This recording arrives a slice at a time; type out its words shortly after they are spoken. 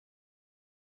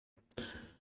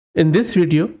In this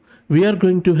video, we are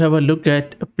going to have a look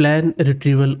at plan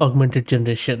retrieval augmented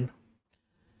generation.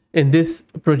 In this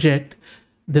project,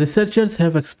 the researchers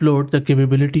have explored the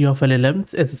capability of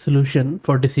LLMs as a solution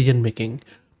for decision making.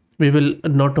 We will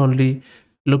not only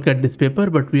look at this paper,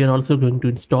 but we are also going to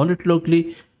install it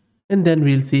locally and then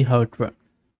we'll see how it works.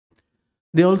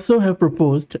 They also have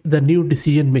proposed the new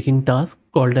decision making task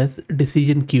called as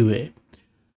decision QA,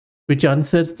 which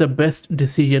answers the best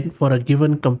decision for a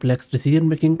given complex decision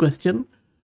making question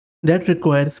that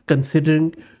requires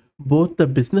considering both the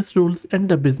business rules and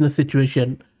the business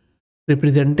situation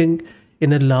representing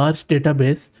in a large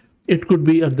database. It could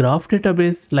be a graph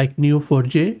database like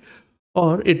Neo4j,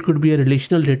 or it could be a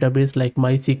relational database like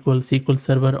MySQL, SQL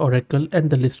Server, Oracle, and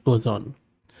the list goes on.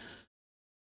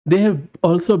 They have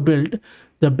also built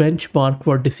the benchmark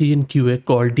for decision QA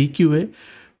called DQA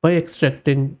by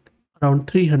extracting around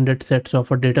 300 sets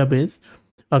of a database,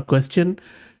 a question,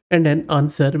 and an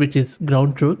answer, which is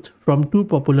ground truth, from two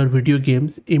popular video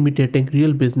games imitating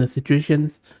real business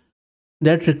situations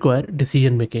that require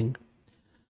decision making.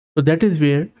 So that is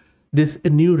where this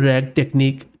new RAG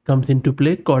technique comes into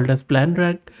play called as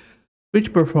PlanRAG,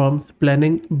 which performs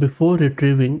planning before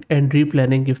retrieving and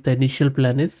replanning if the initial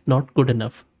plan is not good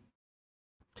enough.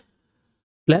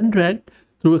 PlanRAG,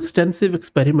 through extensive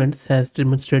experiments, has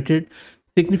demonstrated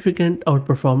significant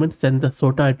outperformance than the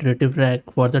SOTA iterative RAG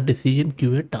for the decision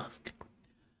QA task.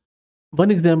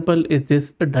 One example is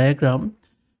this diagram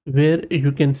where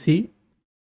you can see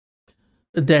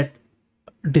that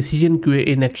decision QA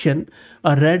in action.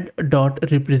 A red dot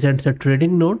represents a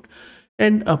trading node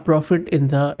and a profit in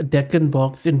the Deccan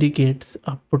box indicates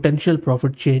a potential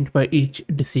profit change by each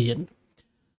decision.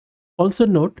 Also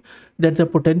note that the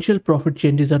potential profit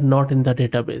changes are not in the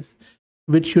database,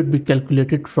 which should be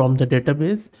calculated from the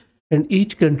database, and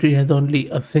each country has only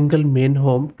a single main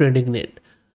home trading net.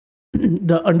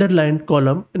 The underlined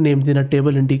column names in a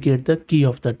table indicate the key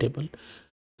of the table.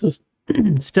 So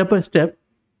step by step,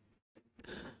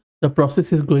 the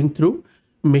process is going through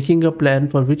making a plan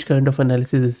for which kind of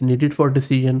analysis is needed for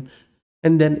decision,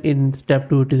 and then in step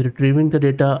 2 it is retrieving the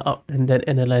data and then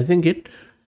analyzing it,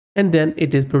 and then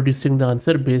it is producing the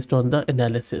answer based on the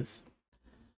analysis.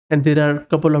 And there are a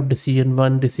couple of decision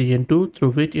 1, decision 2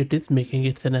 through which it is making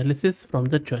its analysis from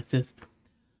the choices,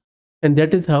 and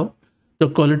that is how the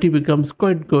quality becomes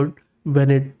quite good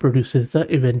when it produces the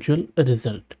eventual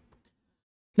result.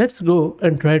 Let's go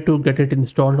and try to get it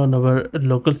installed on our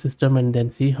local system and then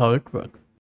see how it works.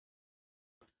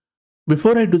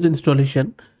 Before I do the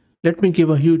installation, let me give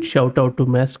a huge shout out to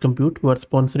Mass Compute who are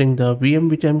sponsoring the VM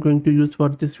which I'm going to use for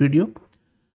this video,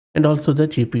 and also the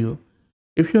GPU.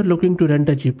 If you're looking to rent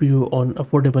a GPU on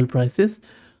affordable prices,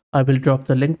 I will drop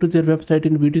the link to their website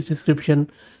in video's description.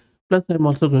 Plus, I'm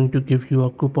also going to give you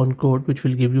a coupon code which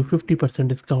will give you 50%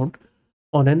 discount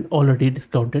on an already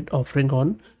discounted offering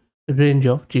on range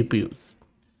of GPUs.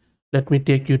 Let me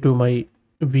take you to my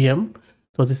VM.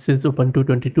 So this is Ubuntu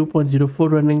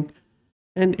 22.04 running,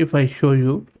 and if I show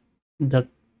you the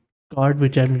card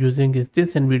which I'm using is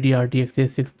this NVIDIA RTX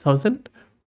 6000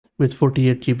 with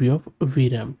 48 GB of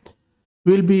VRAM.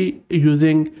 We'll be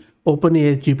using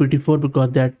OpenAI's GPT-4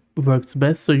 because that works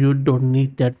best, so you don't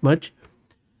need that much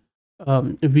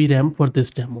VRAM for this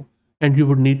demo, and you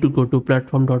would need to go to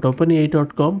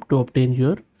platform.openai.com to obtain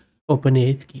your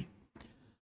OpenAI key.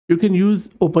 You can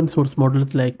use open source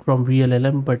models like from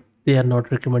VLLM, but they are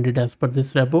not recommended as per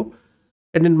this repo.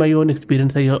 And in my own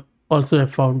experience, I also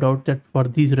have found out that for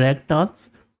these RAG tasks,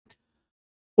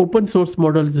 open source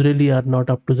models really are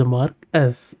not up to the mark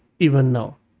as even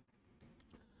now.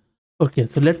 Okay,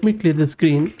 so let me clear the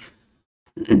screen.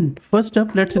 First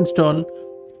up, let's install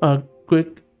a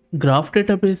quick graph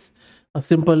database, a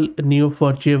simple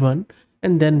Neo4j one,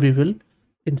 and then we will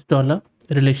install a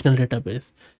relational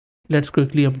database. Let's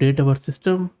quickly update our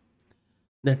system.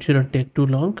 That shouldn't take too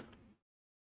long.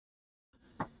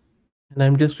 And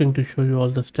I'm just going to show you all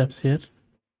the steps here.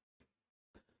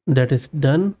 That is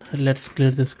done. Let's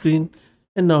clear the screen.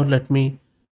 And now let me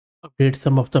update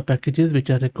some of the packages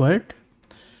which are required.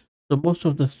 So most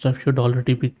of the stuff should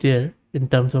already be there in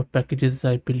terms of packages,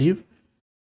 I believe.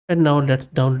 And now let's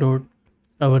download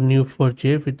our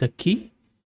Neo4j with the key.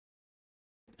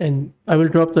 And I will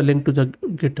drop the link to the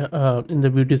Git in the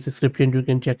video description. You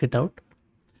can check it out.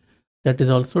 That is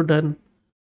also done.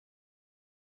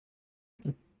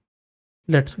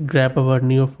 Let's grab our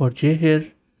Neo4j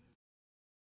here.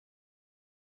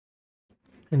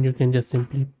 And you can just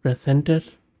simply press enter.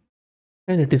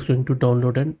 And it is going to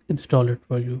download and install it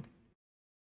for you.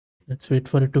 Let's wait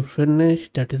for it to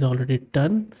finish. That is already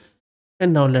done.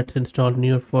 And now let's install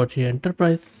Neo4j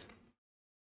Enterprise.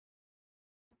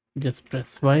 Just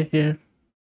press Y here,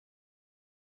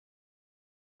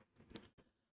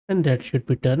 and that should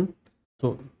be done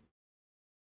soon.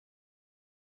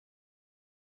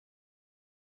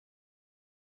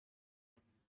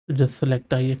 Just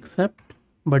select I accept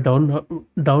by down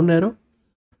arrow.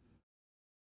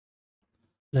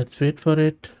 Let's wait for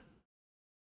it.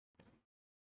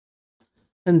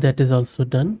 And that is also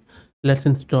done. Let's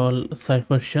install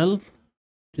Cypher shell,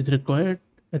 which is required.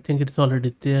 I think it's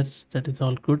already there. That is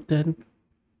all good then.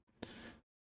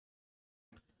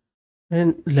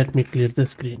 And let me clear the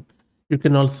screen. You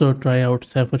can also try out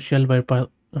Cypher shell by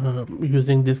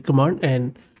using this command,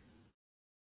 and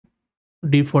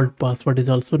default password is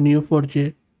also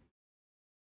neo4j.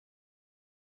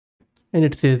 And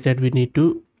it says that we need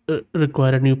to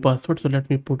require a new password. So let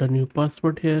me put a new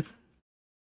password here.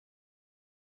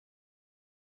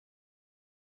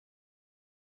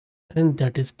 And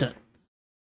that is done.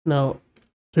 Now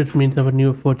it means our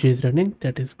neo4j is running.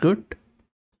 That is good.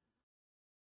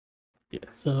 Yeah,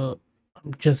 so I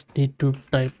just need to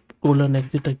type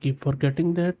 :exit. I keep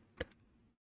forgetting that.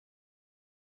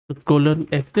 So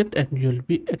 :exit, and you'll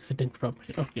be exiting from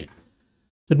here. Okay.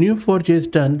 So neo4j is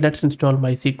done. Let's install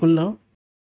MySQL now.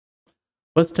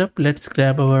 First up, let's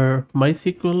grab our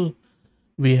MySQL.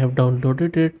 We have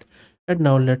downloaded it, and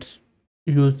now let's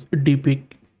use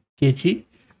dpkg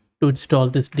to install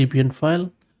this Debian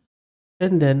file.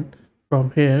 And then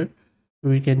from here,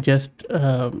 we can just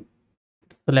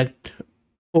select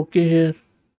OK here,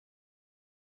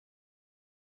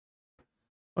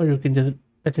 or you can just,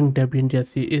 I think Debian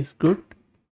Jesse is good.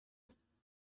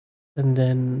 And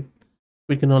then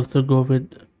we can also go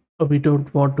with, we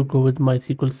don't want to go with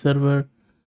MySQL server.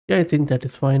 Yeah, I think that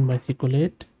is fine. MySQL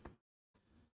 8.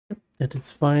 That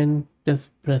is fine. Just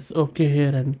press OK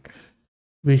here, and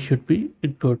we should be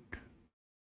good.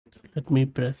 Let me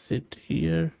press it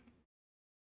here.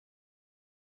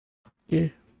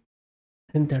 Okay,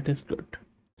 and that is good.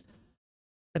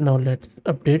 And now let's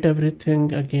update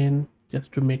everything again,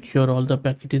 just to make sure all the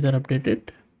packages are updated.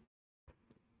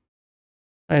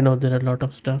 I know there are a lot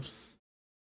of stuffs.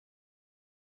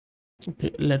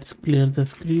 Okay, let's clear the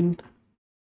screen.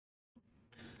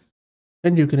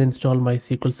 And you can install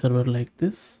MySQL server like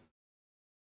this.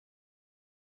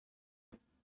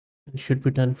 It should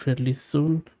be done fairly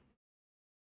soon.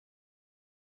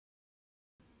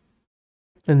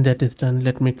 And that is done.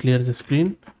 Let me clear the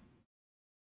screen.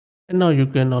 And now you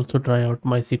can also try out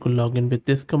MySQL login with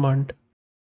this command.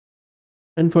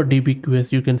 And for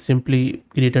DBQS, you can simply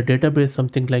create a database,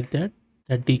 something like that.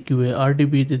 That DQA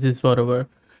RDB, this is for our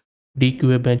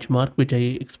DQA benchmark, which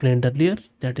I explained earlier.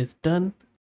 That is done.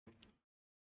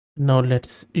 Now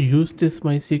let's use this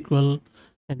MySQL.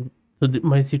 And so the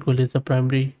MySQL is the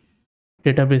primary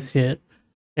database here,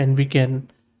 and we can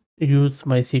use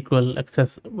MySQL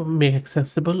make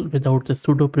accessible without the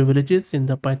sudo privileges in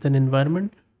the Python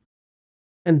environment,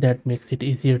 and that makes it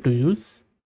easier to use.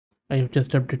 I have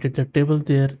just updated the table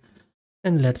there,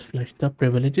 and let's flush the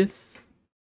privileges,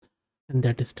 and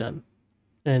that is done.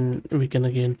 And we can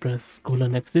again press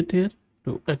 :exit here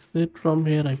to exit from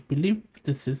here. I believe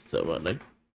this is the one.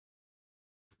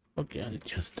 Okay, I'll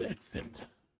just exit.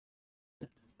 That is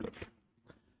good.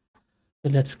 So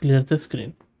let's clear the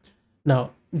screen.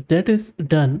 Now that is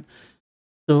done.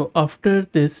 So after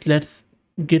this, let's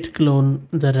git clone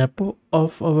the repo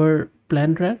of our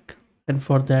PlanRAG, and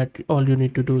for that all you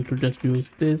need to do is to just use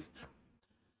this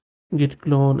git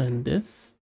clone and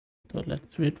this. So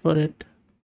let's wait for it.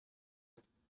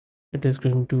 It is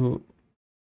going to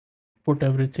put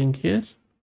everything here,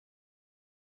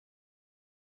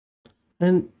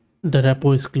 and the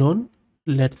repo is cloned.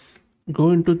 Let's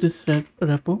go into this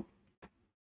repo.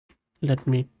 Let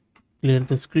me clear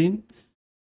the screen.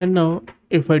 And now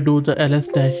if I do the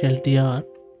ls-ltr,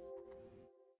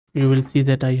 you will see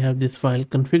that I have this file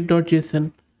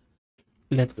config.json.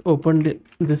 Let's open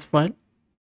this file,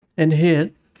 and here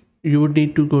you would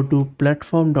need to go to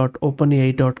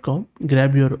platform.openai.com,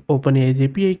 grab your OpenAI's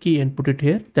API key and put it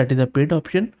here. That is a paid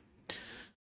option.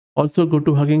 Also go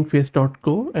to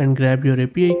huggingface.co and grab your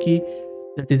API key.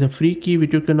 That is a free key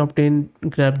which you can obtain.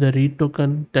 Grab the read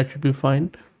token, that should be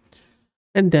fine.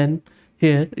 And then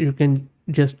here you can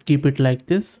just keep it like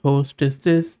this. Host is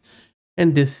this,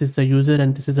 and this is the user,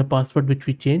 and this is a password which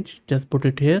we changed. Just put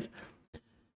it here.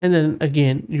 And then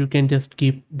again you can just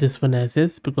keep this one as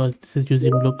is, because this is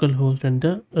using localhost and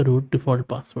the root default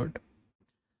password.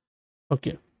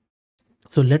 Okay,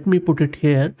 so let me put it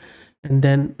here, and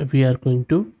then we are going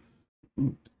to,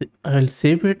 I'll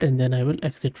save it, and then I will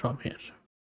exit from here.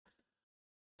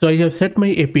 So I have set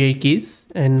my API keys,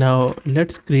 and now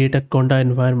let's create a Conda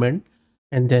environment.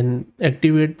 and then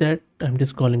activate that. I'm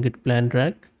just calling it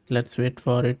PlanRAG. Let's wait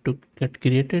for it to get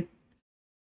created.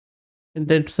 And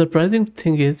the surprising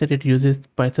thing is that it uses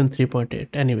Python 3.8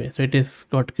 anyway. So it is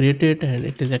got created and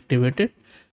it is activated.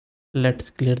 Let's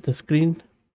clear the screen.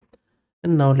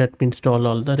 And now let me install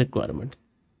all the requirements.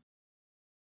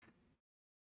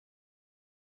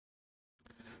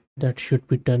 That should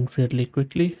be done fairly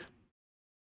quickly.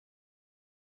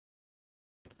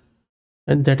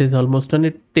 And that is almost done.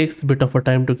 It takes a bit of a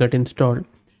time to get installed.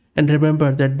 And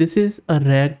remember that this is a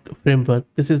RAG framework.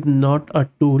 This is not a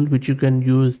tool which you can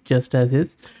use just as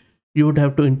is. You would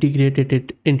have to integrate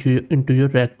it into your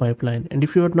RAG pipeline. And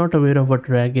if you are not aware of what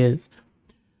RAG is,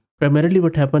 primarily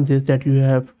what happens is that you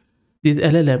have these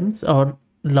LLMs or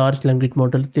large language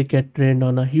models. They get trained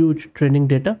on a huge training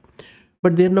data,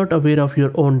 but they're not aware of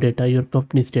your own data, your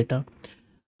company's data.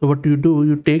 So what you do,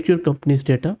 you take your company's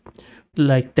data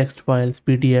like text files,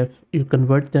 PDFs, you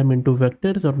convert them into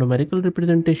vectors or numerical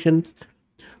representations.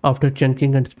 After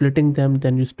chunking and splitting them,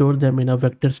 then you store them in a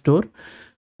vector store.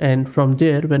 And from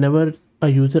there, whenever a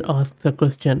user asks a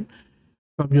question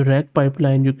from your RAG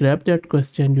pipeline, you grab that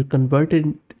question, you convert it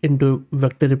into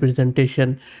vector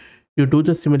representation, you do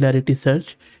the similarity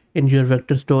search in your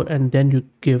vector store, and then you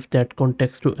give that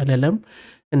context to LLM.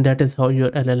 And that is how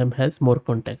your LLM has more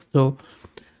context. So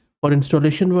for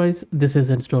installation wise, this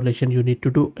is installation you need to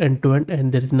do end to end,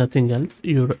 and there is nothing else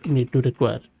you need to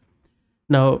require.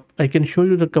 Now I can show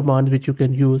you the commands which you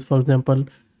can use. For example,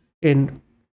 in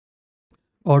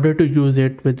order to use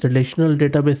it with relational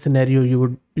database scenario, you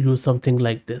would use something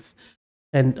like this.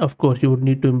 And of course, you would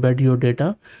need to embed your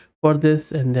data for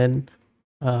this, and then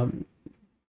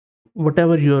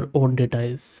whatever your own data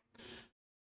is.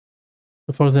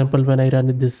 So for example, when I run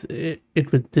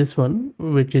it with this one,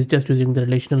 which is just using the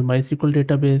relational MySQL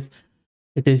database,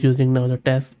 it is using now the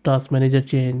task manager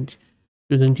change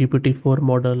using GPT-4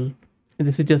 model. And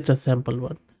this is just a sample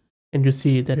one. And you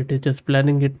see that it is just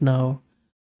planning it now,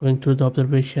 going through the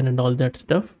observation and all that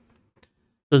stuff.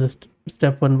 So the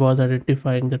step one was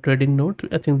identifying the trading node.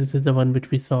 I think this is the one which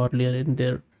we saw earlier in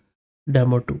their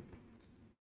demo too.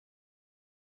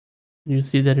 You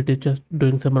see that it is just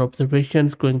doing some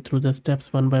observations, going through the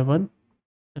steps one by one.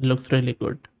 It looks really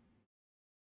good.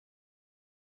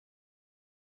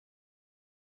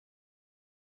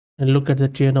 And look at the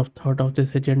chain of thought of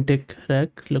this agentic RAG.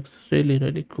 Looks really,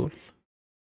 really cool.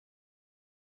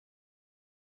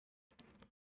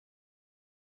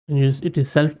 And it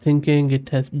is self-thinking. It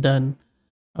has done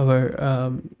our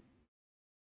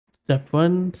step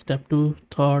 1, step 2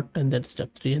 thought, and then step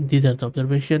 3, and these are the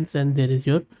observations, and there is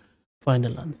your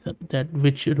final answer, that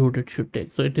which route it should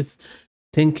take. So it is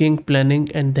thinking, planning,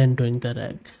 and then doing the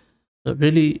RAG. So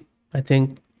really, I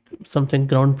think something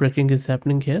groundbreaking is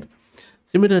happening here.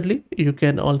 Similarly, you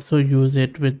can also use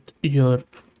it with your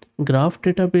graph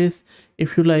database.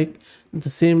 If you like,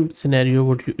 the same scenario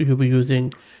would you be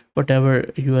using whatever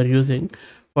you are using.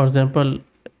 For example,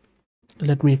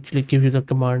 let me actually give you the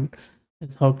command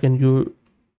as how can you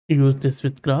use this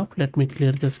with graph. Let me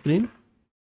clear the screen.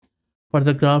 For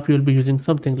the graph, you'll be using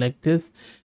something like this,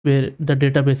 where the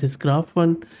database is graph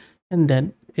one, and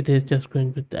then it is just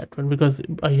going with that one, because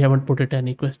I haven't put it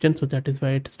any question, so that is why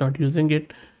it's not using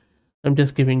it. I'm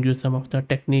just giving you some of the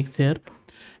techniques here.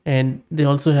 And they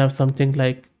also have something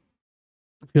like,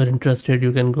 if you're interested,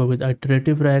 you can go with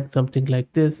iterative RAG, something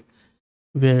like this,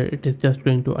 where it is just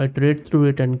going to iterate through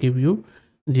it and give you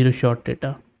zero shot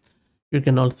data. You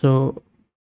can also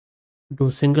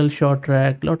do single shot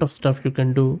RAG, lot of stuff you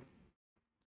can do.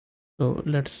 So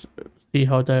let's see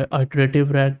how the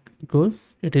iterative RAG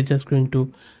goes. It is just going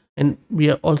to, and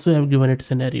we also have given it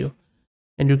scenario,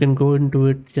 and you can go into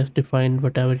it, just define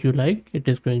whatever you like. It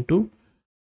is going to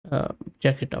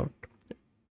check it out.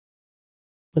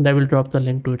 And I will drop the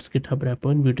link to its GitHub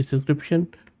repo in video description.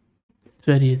 It's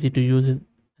very easy to use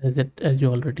as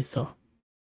you already saw.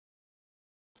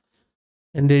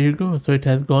 And there you go. So it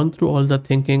has gone through all the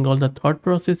thinking, all the thought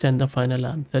process, and the final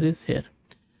answer is here.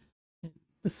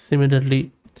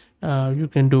 Similarly, you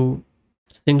can do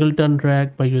singleton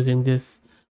RAG by using this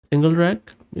single RAG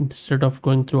instead of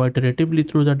going through iteratively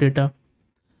through the data.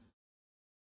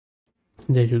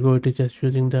 There you go. It is just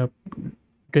using the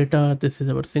data. This is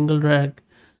our single RAG.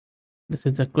 This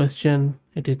is a question.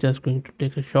 It is just going to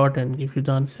take a shot and give you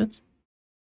the answer.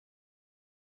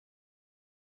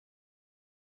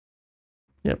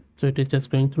 Yep. So it is just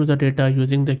going through the data,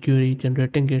 using the query,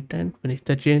 generating it, and finish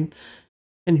the chain.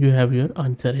 And you have your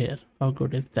answer here. How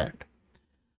good is that?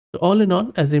 So all in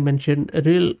all, as I mentioned,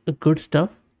 real good stuff.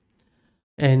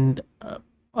 And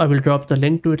I will drop the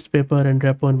link to its paper and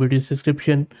repo in video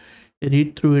description.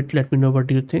 Read through it. Let me know what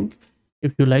do you think.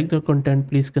 If you like the content,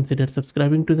 please consider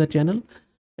subscribing to the channel.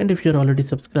 And if you're already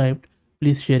subscribed,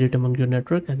 please share it among your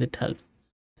network as it helps.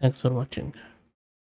 Thanks for watching.